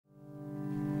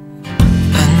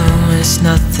it's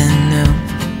nothing new,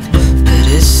 but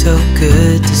it's so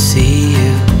good to see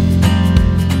you.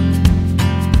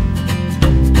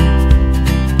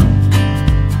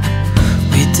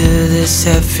 We do this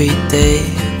every day,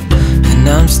 and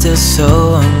I'm still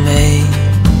so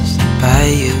amazed by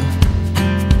you.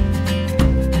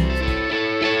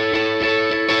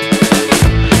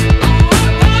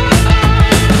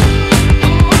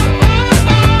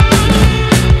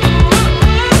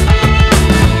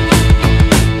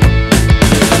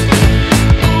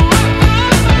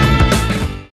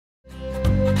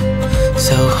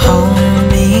 So hold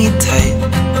me tight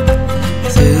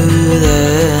through the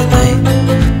night.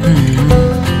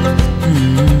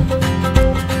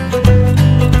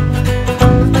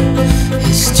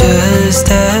 It's just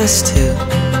us two,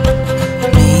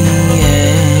 me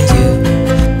and you.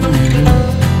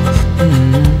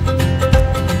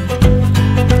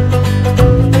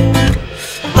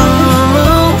 Oh,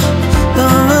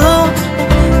 oh,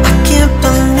 I can't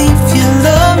believe you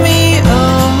love me. Oh,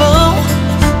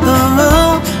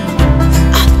 oh,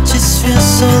 I just feel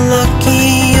so lucky.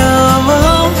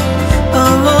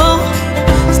 Oh,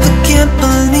 still can't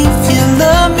believe you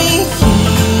love me.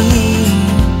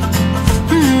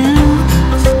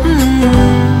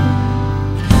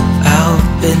 I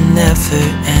hope it never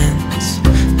ends,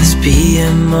 us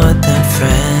being more than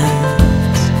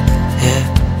friends, yeah.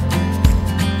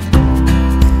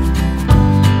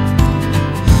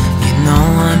 You know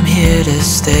I'm here to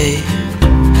stay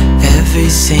every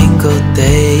single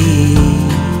day,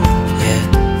 yeah.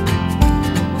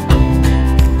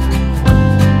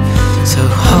 So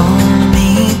hold me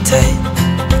tight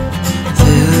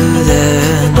through the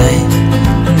night.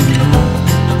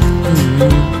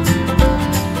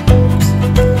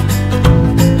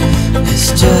 It's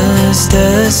just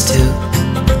us two,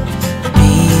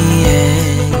 me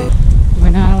and you. We're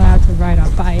not allowed to ride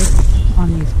our bikes on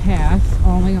these paths,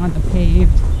 only on the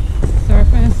paved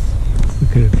surface. We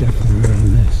could have definitely run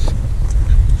on this.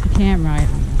 You can't ride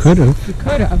on this. Could have. We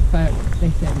could have, but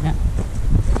they said no.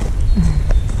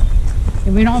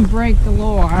 If we don't break the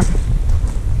law,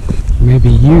 Maybe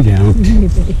you don't.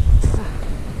 maybe.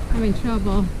 I'm in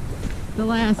trouble. The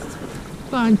last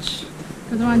bunch,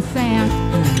 because we're on sand.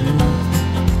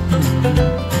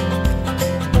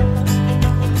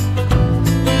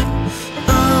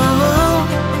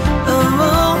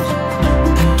 Oh,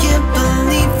 I can't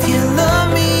believe you love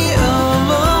me. Oh,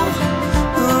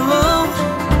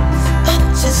 I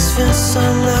just feel so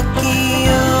lucky.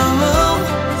 Oh,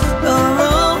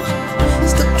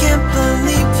 still can't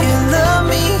believe you love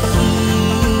me.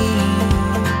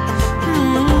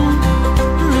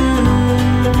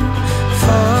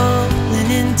 Falling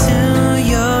into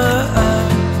your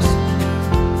arms,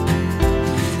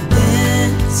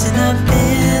 dancing up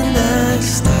in the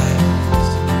stars.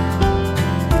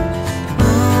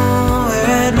 Oh, where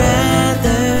I'd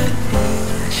rather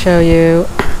Show you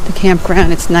the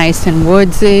campground. It's nice and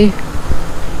woodsy.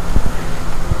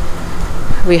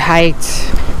 We hiked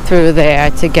through there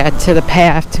to get to the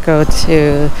path to go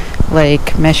to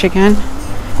Lake Michigan.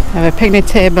 We have a picnic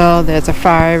table, there's a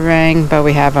fire ring, but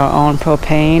we have our own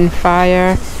propane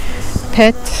fire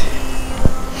pit.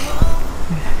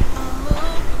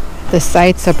 The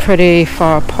sites are pretty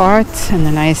far apart and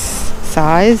a nice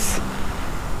size.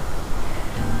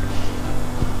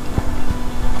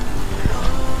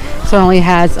 So it only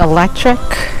has electric.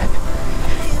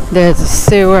 There's a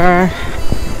sewer,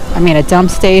 a dump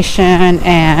station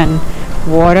and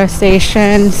water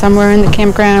station somewhere in the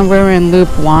campground. We're in loop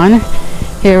 1.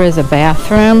 Here is a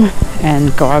bathroom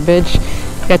and garbage.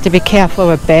 You have to be careful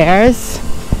with bears.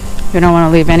 You don't want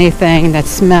to leave anything that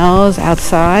smells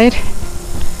outside.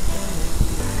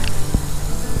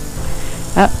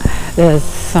 Oh, there's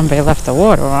somebody left the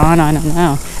water on. I don't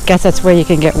know. Guess that's where you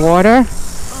can get water.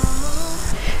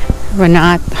 We're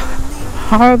not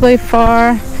horribly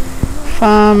far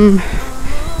from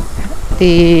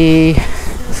the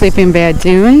Sleeping Bear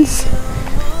Dunes.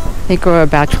 I think we're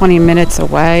about 20 minutes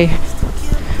away.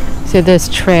 So this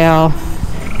trail,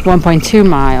 1.2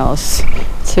 miles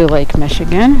to Lake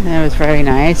Michigan. It was very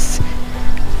nice.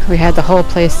 We had the whole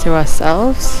place to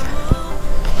ourselves.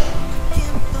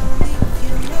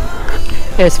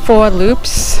 There's 4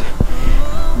 loops.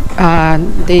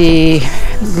 The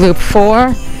loop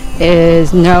 4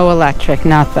 is no electric,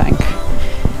 nothing.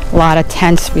 A lot of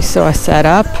tents we saw set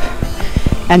up.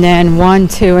 And then 1,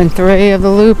 2, and 3 of the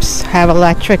loops have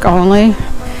electric only.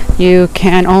 You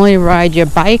can only ride your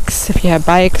bikes, if you have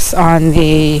bikes, on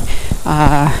the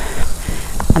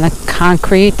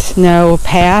concrete, no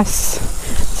paths.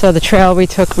 So the trail we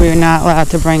took, we were not allowed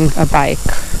to bring a bike.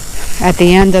 At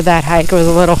the end of that hike, it was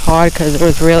a little hard because it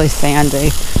was really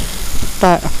sandy.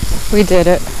 but we did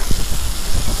it.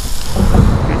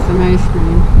 Got some ice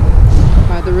cream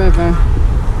by the river.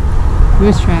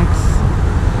 Moose tracks.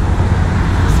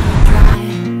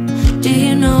 Do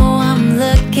you know I'm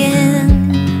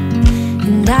looking,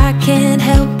 and I can't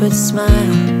help but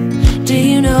smile? Do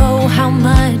you know how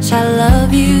much I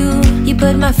love you? You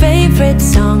put my favorite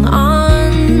song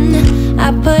on,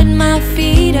 I put my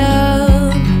feet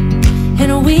up,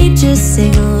 and we just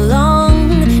sing along.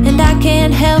 And I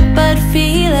can't help but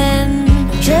feeling,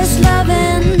 just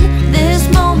loving this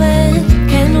moment.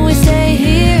 Can we stay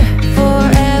here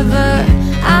forever?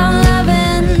 I'm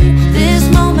loving this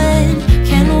moment.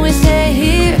 Can we stay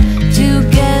here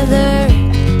together?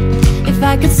 If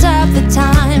I could stop the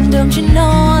time, don't you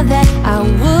know that I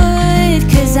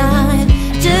would? 'Cause I'm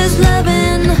just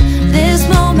loving this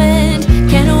moment.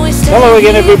 Can we stay Hello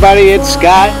again, here everybody. It's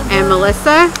Scott. And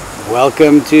Melissa.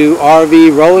 Welcome to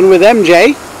RV Rolling with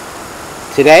MJ.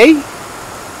 Today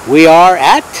we are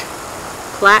at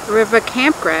Platt River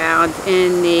Campground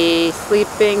in the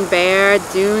Sleeping Bear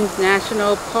Dunes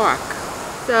National Park.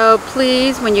 So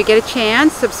please, when you get a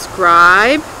chance,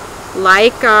 subscribe,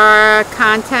 like our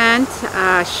content,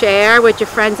 share with your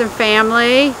friends and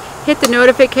family, hit the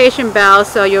notification bell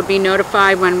so you'll be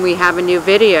notified when we have a new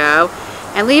video,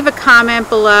 and leave a comment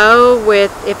below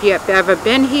with if you have ever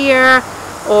been here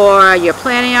or you're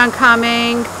planning on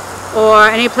coming, or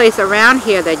any place around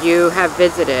here that you have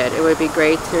visited. It would be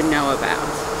great to know about.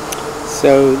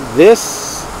 So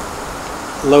this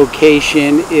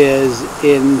location is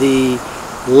in the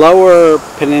lower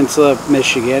peninsula of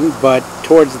Michigan, but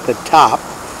towards the top.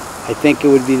 I think it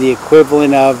would be the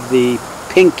equivalent of the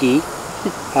Pinky,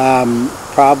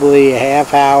 probably a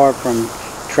half hour from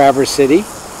Traverse City.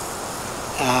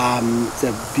 It's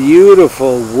a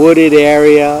beautiful wooded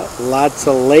area, lots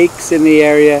of lakes in the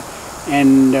area,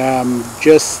 and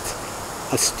just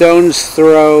a stone's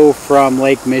throw from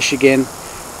Lake Michigan.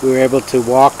 We were able to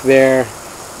walk there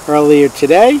earlier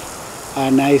today. A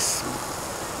nice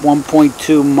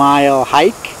 1.2 mile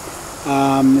hike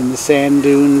in the sand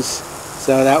dunes,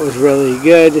 so that was really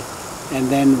good. And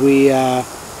then we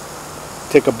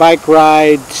took a bike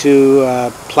ride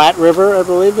to Platte River, I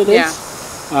believe it is. Yeah.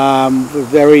 A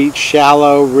very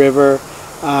shallow river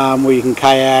where you can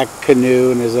kayak,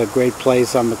 canoe, and there's a great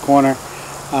place on the corner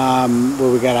where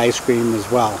we got ice cream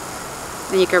as well.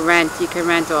 And you can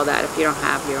rent all that if you don't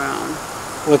have your own.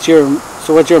 What's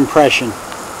your impression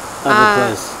of the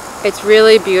place? It's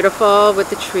really beautiful with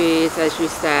the trees, as you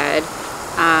said.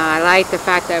 I like the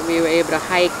fact that we were able to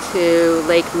hike to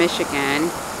Lake Michigan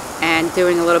and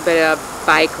doing a little bit of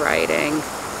bike riding.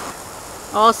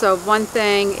 Also, one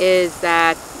thing is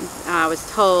that I was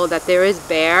told that there is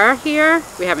bear here.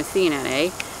 We haven't seen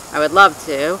any. I would love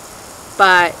to,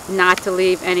 but not to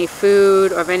leave any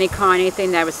food or of any kind,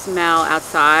 anything that would smell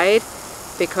outside,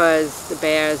 because the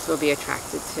bears will be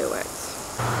attracted to it.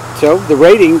 So the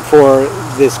rating for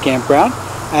this campground,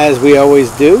 as we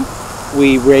always do,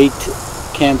 we rate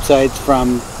campsites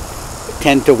from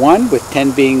 10 to 1, with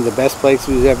 10 being the best place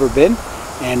we've ever been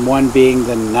and 1 being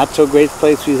the not so great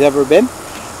place we've ever been.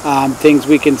 Things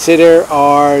we consider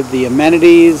are the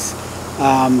amenities,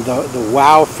 the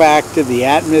wow factor, the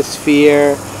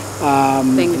atmosphere,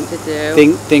 Things to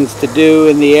do. things to do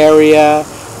in the area,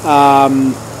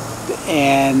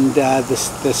 and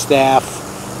the staff.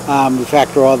 We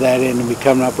factor all that in and we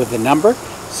come up with a number.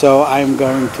 So I'm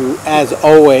going to, as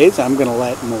always, I'm going to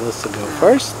let Melissa go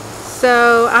first.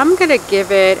 So I'm going to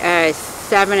give it a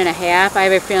 7.5. I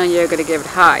have a feeling you're going to give it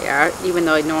higher, even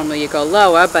though normally you go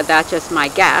lower, but that's just my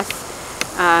guess.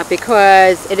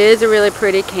 Because it is a really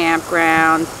pretty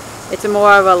campground. It's a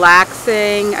more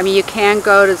relaxing, I mean, you can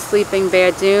go to Sleeping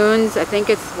Bear Dunes. I think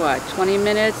it's, what, 20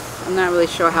 minutes? I'm not really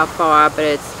sure how far, but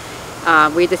it's,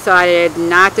 we decided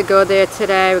not to go there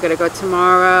today. We're going to go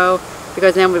tomorrow,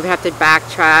 because then we'd have to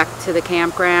backtrack to the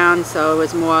campground. So it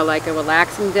was more like a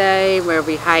relaxing day where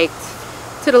we hiked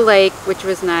to the lake, which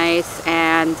was nice,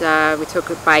 and we took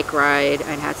a bike ride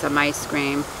and had some ice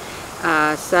cream.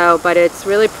 But it's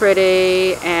really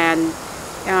pretty, and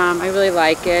I really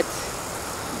like it.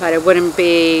 But it wouldn't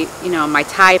be, you know, my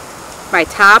top,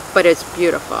 but it's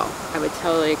beautiful. I would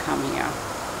totally come here.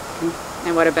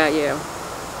 And what about you?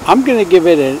 I'm going to give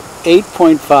it an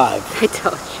 8.5. I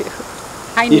told you.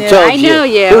 I know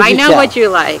you. Who'd I you know tell? what you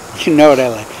like. You know what I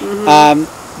like.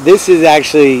 Mm-hmm. This is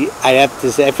actually, I have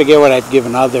to say, I forget what I've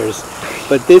given others,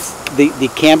 but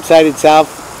the campsite itself,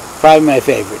 probably my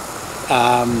favorite.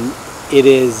 It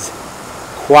is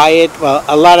quiet. Well,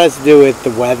 a lot has to do with the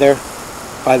weather,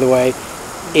 by the way.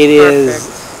 It is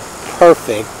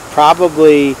perfect.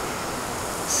 Probably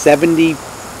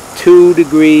 72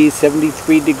 degrees,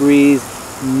 73 degrees.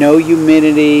 no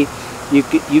humidity.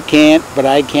 You can't, but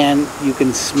I can. You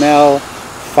can smell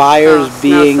fires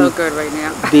being smells so good right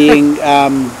now. being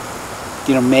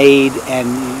made, and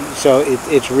so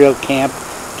it's real camp.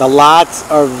 The lots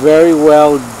are very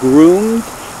well groomed,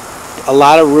 a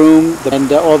lot of room,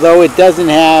 and although it doesn't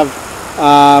have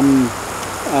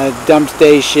a dump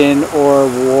station or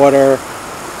water,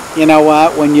 you know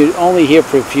what, when you're only here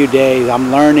for a few days, I'm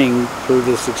learning through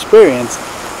this experience,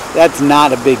 that's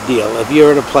not a big deal. If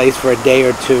you're at a place for a day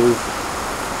or two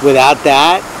without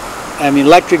that, I mean,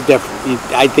 electric different.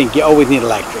 I think you always need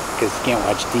electric because you can't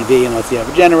watch TV unless you have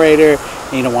a generator,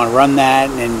 and you don't want to run that,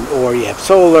 or you have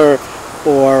solar,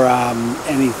 or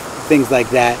any things like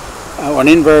that, or an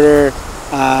inverter.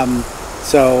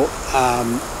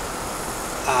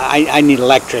 I need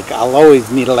electric. I'll always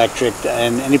need electric,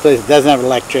 and any place that doesn't have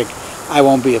electric, I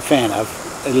won't be a fan of,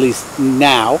 at least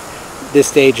now, this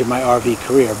stage of my RV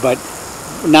career. But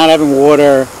not having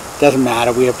water doesn't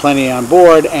matter. We have plenty on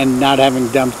board, and not having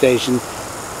dump stations,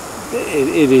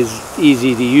 it is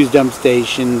easy to use dump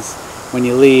stations when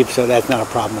you leave, so that's not a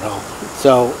problem at all.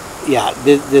 So yeah,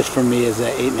 this for me is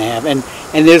an 8.5,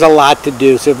 and there's a lot to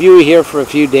do. So if you were here for a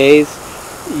few days,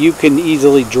 you can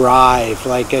easily drive.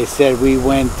 Like I said, we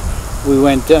went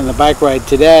on the bike ride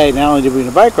today. Not only did we do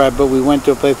a bike ride, but we went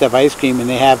to a place to have ice cream,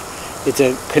 and it's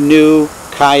a canoe,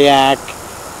 kayak,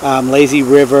 lazy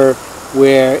river,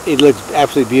 where it looks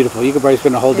absolutely beautiful. You could probably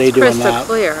spend a whole day doing that.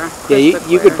 Clear. Yeah,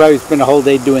 you could probably spend a whole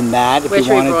day doing that if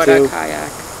you wanted to. We brought our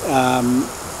kayak.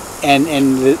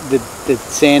 And the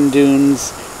sand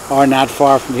dunes are not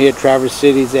far from here. Traverse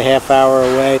City's a half hour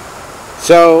away.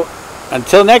 So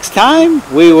until next time,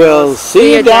 we will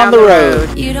see you down the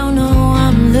road. You don't know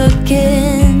I'm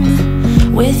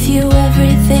looking. With you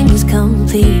everything's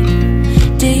complete.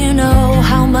 Do you know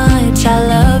how much I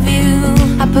love you?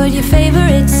 I put your favorite